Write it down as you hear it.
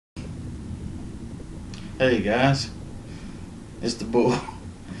Hey guys, it's the Bull.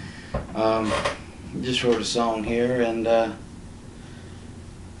 Just wrote a song here, and the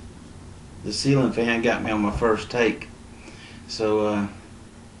ceiling fan got me on my first take. So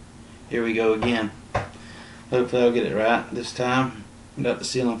here we go again. Hopefully I'll get it right this time. Got the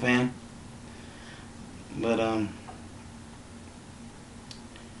ceiling fan, but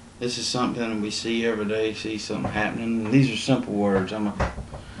this is something we see every day. See something happening. These are simple words. I'm a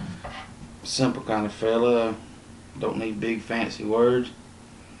simple kind of fella. Don't need big fancy words.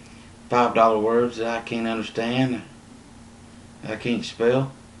 $5 words that I can't understand, I can't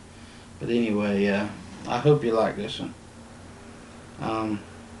spell. But anyway, I hope you like this one.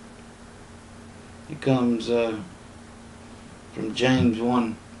 It comes from James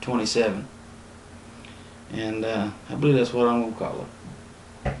 1:27, and I believe that's what I'm gonna call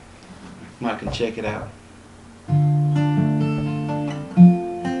it. I can check it out.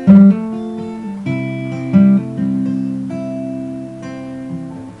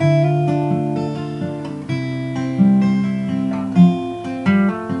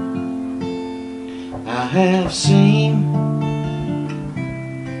 I have seen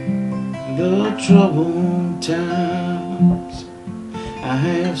the troubled times. I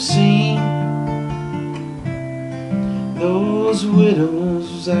have seen those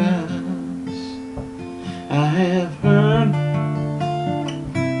widows' eyes. I have heard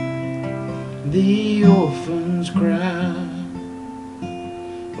the orphans cry.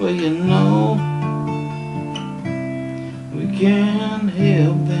 Well, you know, we can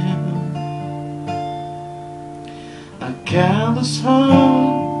help them. A callous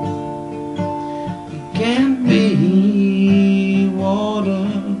heart can be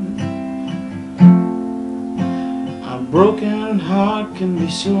watered. A broken heart can be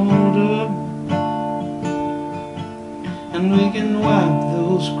sorted, and we can wipe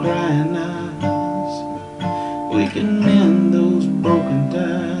those crying eyes. We can mend those broken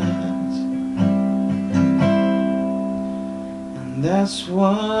ties, and that's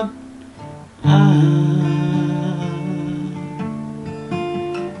what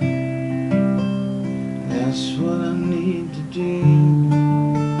that's what I need to do.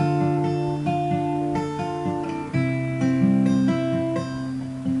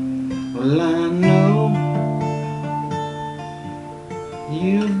 Well, I know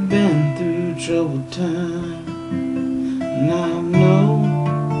you've been through troubled times, and I know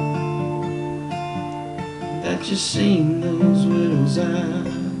that you've seen those widows'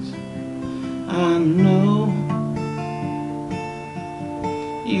 eyes. I know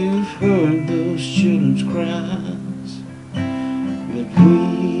you've heard those children's cries, but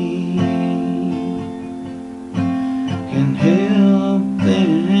we can help them.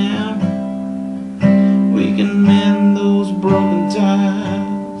 We can mend those broken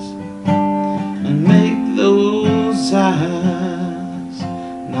ties and make those eyes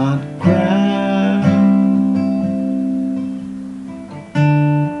not cry.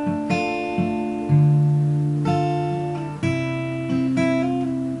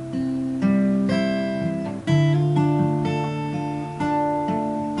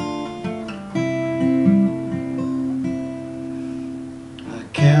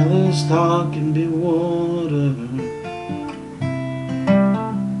 Calloused heart can be watered.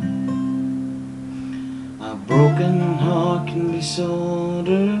 A broken heart can be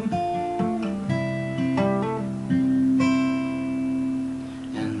soldered,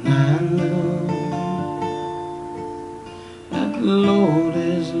 and I know that the Lord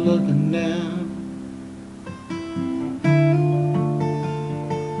is looking down.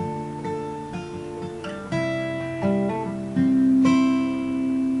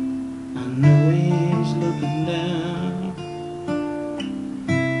 I know He's looking down.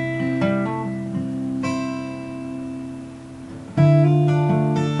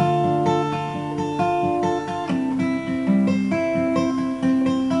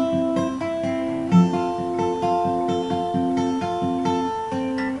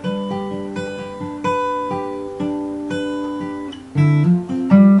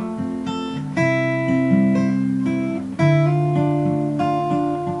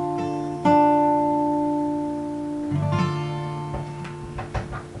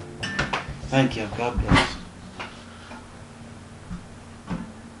 Thank you. God bless.